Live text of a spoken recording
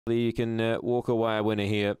You can walk away a winner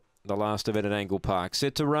here. The last event at Angle Park.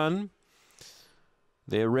 Set to run.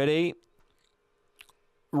 They're ready.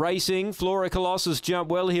 Racing, Flora Colossus jumped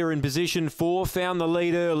well here in position 4, found the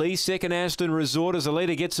lead early. Second, Aston Resort, as the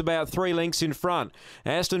leader gets about 3 lengths in front.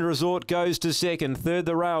 Aston Resort goes to second. Third,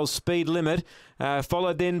 the rails, Speed Limit.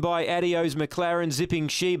 Followed then by Adios McLaren, Zipping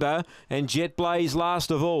Sheba, and Jet Blaze last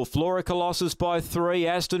of all. Flora Colossus by 3,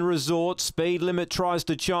 Aston Resort, Speed Limit tries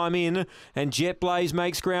to chime in, and Jet Blaze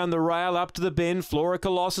makes ground the rail up to the bend. Flora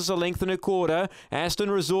Colossus a length and a quarter. Aston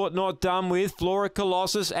Resort not done with. Flora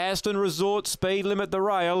Colossus, Aston Resort, Speed Limit the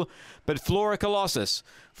rail, but Flora Colossus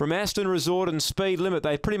from Aston Resort and Speed Limit,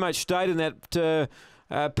 they pretty much stayed in that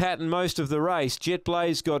pattern most of the race. Jet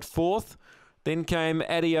Blaze got 4th. Then came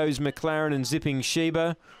Adios McLaren and Zipping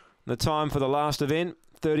Sheba. The time for the last event,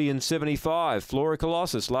 30:75. Flora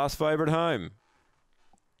Colossus, last favourite home.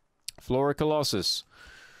 Flora Colossus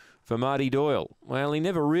for Marty Doyle. Well, he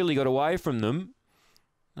never really got away from them.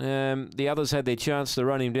 The others had their chance to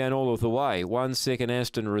run him down all of the way. 1 second,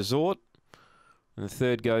 Aston Resort. And the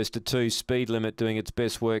third goes to 2, Speed Limit, doing its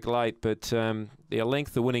best work late. But the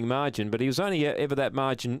length, the winning margin. But he was only ever that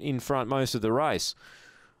margin in front most of the race.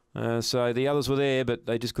 So the others were there, but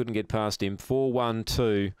they just couldn't get past him. 4, 1,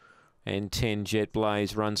 2, and 10. Jet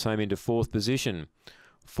Blaze runs home into 4th position.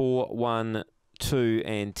 4, 1, 2,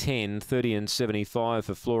 and 10. 30:75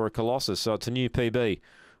 for Flora Colossus. So it's a new PB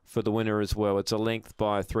for the winner as well. It's a length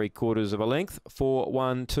by 3/4 of a length. 4,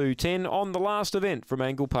 1, 2, 10 on the last event from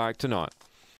Angle Park tonight.